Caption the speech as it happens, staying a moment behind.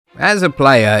As a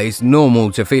player, it's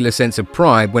normal to feel a sense of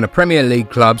pride when a Premier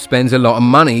League club spends a lot of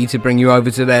money to bring you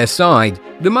over to their side.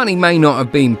 The money may not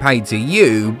have been paid to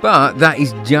you, but that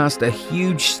is just a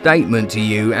huge statement to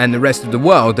you and the rest of the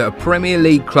world that a Premier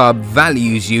League club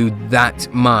values you that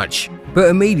much. But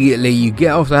immediately you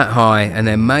get off that high and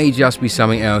there may just be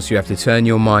something else you have to turn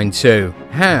your mind to.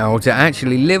 How to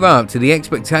actually live up to the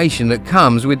expectation that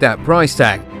comes with that price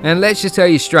tag. And let's just tell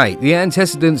you straight, the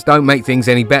antecedents don't make things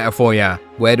any better for you.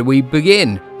 Where do we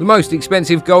begin? The most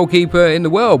expensive goalkeeper in the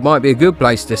world might be a good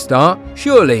place to start.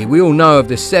 Surely we all know of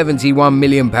the £71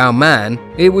 million man.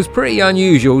 It was pretty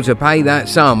unusual to pay that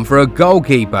sum for a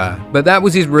goalkeeper, but that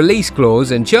was his release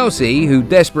clause, and Chelsea, who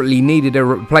desperately needed a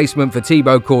replacement for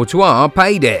Thibaut Courtois,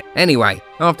 paid it. Anyway,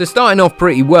 after starting off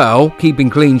pretty well, keeping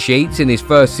clean sheets in his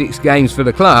first 6 games for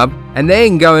the club, and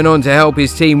then going on to help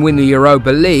his team win the Europa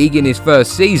League in his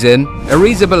first season,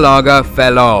 Arrizabalaga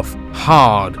fell off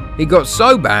hard. It got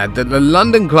so bad that the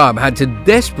London club had to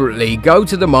desperately go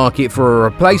to the market for a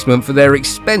replacement for their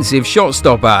expensive shot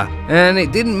stopper. And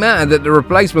it didn't matter that the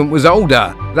replacement was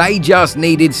older, they just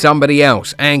needed somebody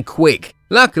else, and quick.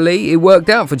 Luckily, it worked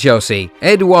out for Chelsea.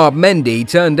 Edouard Mendy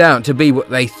turned out to be what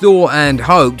they thought and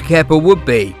hoped Kepa would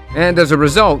be. And as a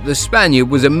result, the Spaniard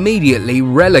was immediately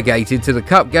relegated to the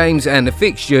cup games and the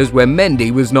fixtures where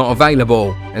Mendy was not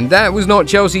available. And that was not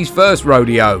Chelsea's first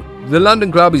rodeo. The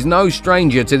London club is no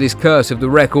stranger to this curse of the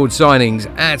record signings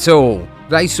at all.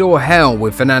 They saw hell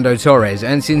with Fernando Torres,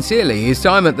 and sincerely, his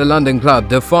time at the London club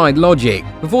defied logic.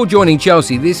 Before joining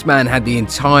Chelsea, this man had the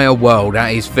entire world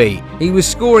at his feet. He was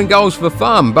scoring goals for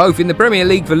fun, both in the Premier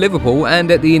League for Liverpool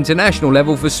and at the international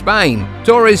level for Spain.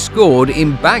 Torres scored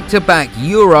in back-to-back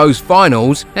Euros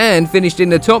finals and finished in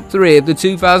the top 3 of the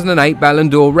 2008 Ballon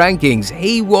d'Or rankings.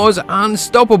 He was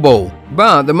unstoppable.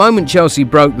 But the moment Chelsea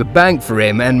broke the bank for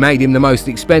him and made him the most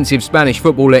expensive Spanish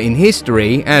footballer in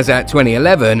history, as at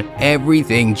 2011,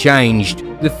 everything changed.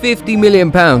 The £50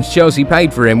 million Chelsea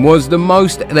paid for him was the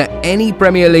most that any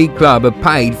Premier League club had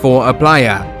paid for a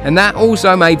player. And that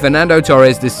also made Fernando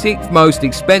Torres the 6th most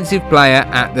expensive player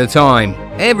at the time.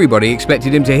 Everybody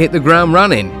expected him to hit the ground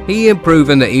running. He had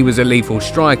proven that he was a lethal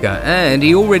striker, and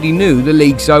he already knew the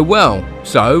league so well.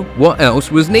 So, what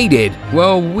else was needed?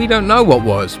 Well, we don't know what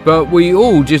was, but we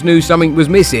all just knew something was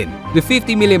missing. The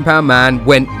 £50 million man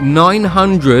went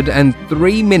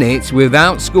 903 minutes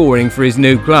without scoring for his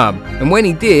new club. And when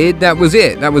he did, that was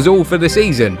it. That was all for the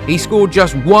season. He scored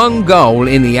just 1 goal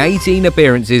in the 18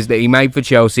 appearances that he made for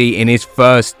Chelsea in his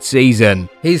first season.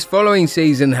 His following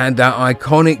season had that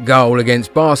iconic goal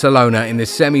against Barcelona in the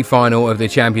semi-final of the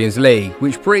Champions League,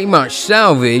 which pretty much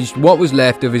salvaged what was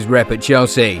left of his rep at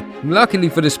Chelsea. Luckily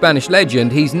for the Spanish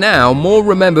legend, he's now more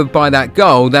remembered by that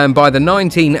goal than by the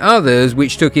 19 others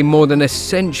which took him more than a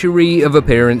century of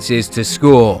appearances to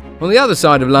score. On the other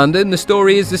side of London, the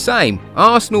story is the same.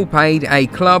 Arsenal paid a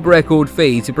club record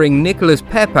fee to bring Nicolas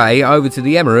Pepe over to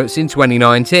the Emirates in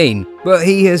 2019, but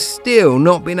he has still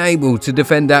not been able to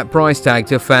defend that price tag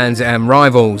to fans and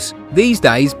rivals. These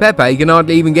days, Pepe can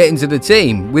hardly even get into the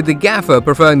team, with the gaffer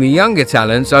preferring the younger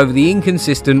talents over the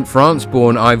inconsistent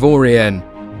France-born Ivorian.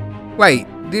 Wait,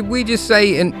 did we just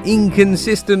say an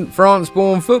inconsistent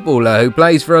France-born footballer who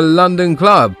plays for a London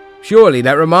club? Surely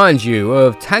that reminds you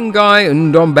of Tanguy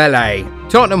Ndombele.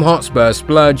 Tottenham Hotspur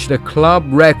splurged a club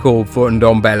record for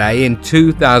Ndombele in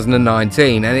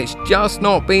 2019, and it's just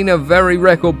not been a very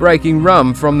record-breaking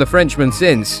run from the Frenchman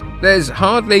since. There's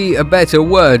hardly a better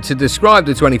word to describe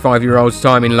the 25-year-old's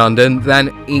time in London than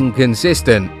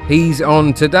inconsistent. He's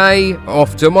on today,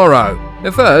 off tomorrow.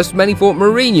 At first, many thought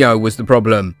Mourinho was the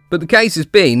problem, but the case has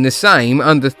been the same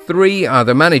under 3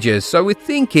 other managers, so we're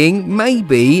thinking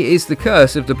maybe it's the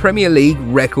curse of the Premier League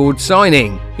record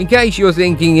signing. In case you're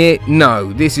thinking it,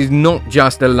 no, this is not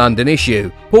just a London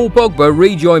issue. Paul Pogba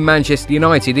rejoined Manchester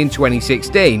United in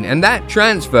 2016, and that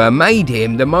transfer made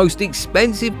him the most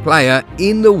expensive player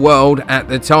in the world at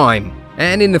the time.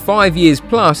 And in the 5 years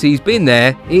plus he's been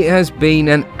there, it has been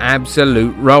an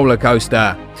absolute roller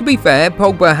coaster. To be fair,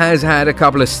 Pogba has had a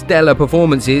couple of stellar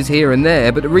performances here and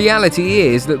there, but the reality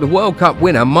is that the World Cup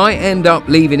winner might end up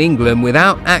leaving England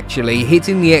without actually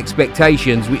hitting the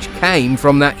expectations which came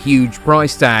from that huge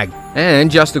price tag.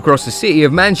 And just across the city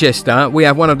of Manchester, we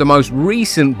have one of the most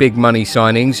recent big money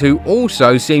signings who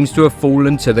also seems to have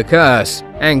fallen to the curse.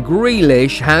 And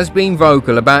Grealish has been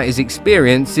vocal about his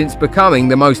experience since becoming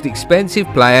the most expensive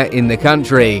player in the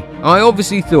country. I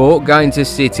obviously thought going to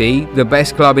City, the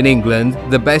best club in England,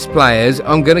 the best players,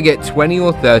 I'm going to get 20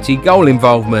 or 30 goal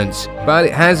involvements, but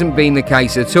it hasn't been the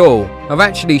case at all. I've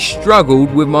actually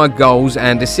struggled with my goals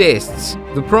and assists.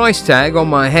 The price tag on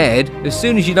my head, as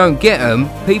soon as you don't get them,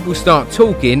 people start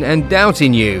talking and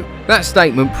doubting you. That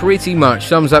statement pretty much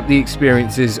sums up the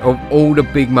experiences of all the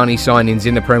big money signings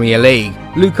in the Premier League.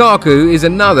 Lukaku is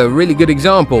another really good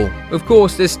example. Of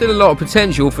course, there's still a lot of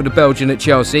potential for the Belgian at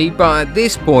Chelsea, but at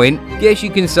this point, guess you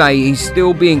can say he's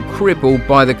still being crippled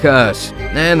by the curse.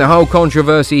 And the whole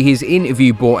controversy his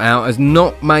interview brought out has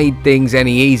not made things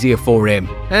any easier for him.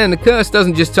 And the curse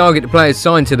doesn't just target the players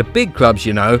signed to the big clubs,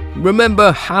 you know.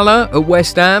 Remember Haller at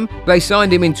West Ham? They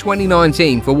signed him in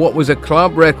 2019 for what was a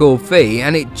club record fee,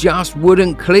 and it just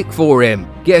wouldn't click for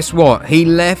him. Guess what? He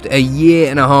left a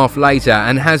year and a half later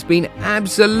and has been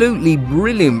absolutely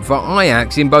brilliant for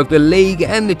Ajax in both the league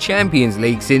and the Champions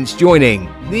League since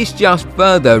joining. This just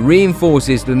further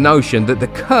reinforces the notion that the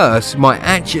curse might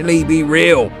actually be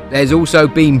real. There's also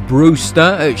been Brewster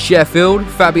at Sheffield,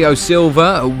 Fabio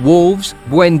Silva at Wolves,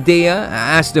 Buendia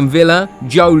at Aston Villa,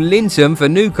 Joe Linton for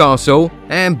Newcastle,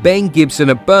 and Ben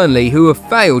Gibson at Burnley, who have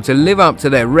failed to live up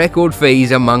to their record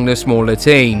fees among the smaller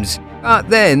teams. But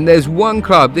then there's one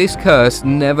club this curse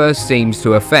never seems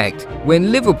to affect.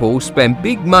 When Liverpool spend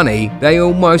big money, they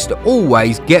almost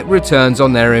always get returns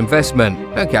on their investment.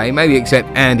 Okay, maybe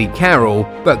except Andy Carroll,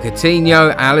 but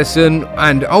Coutinho, Alisson,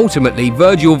 and ultimately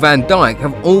Virgil van Dijk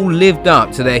have all lived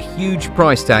up to their huge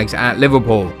price tags at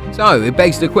Liverpool. So it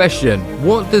begs the question,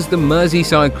 what does the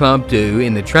Merseyside club do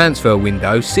in the transfer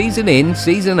window season in,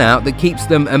 season out that keeps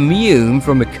them immune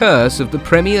from the curse of the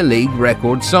Premier League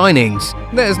record signings?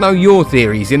 Let us know your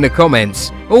theories in the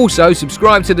comments. Also,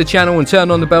 subscribe to the channel and turn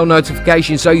on the bell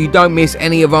notification so you don't miss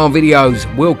any of our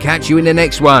videos. We'll catch you in the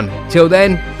next one. Till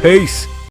then, peace.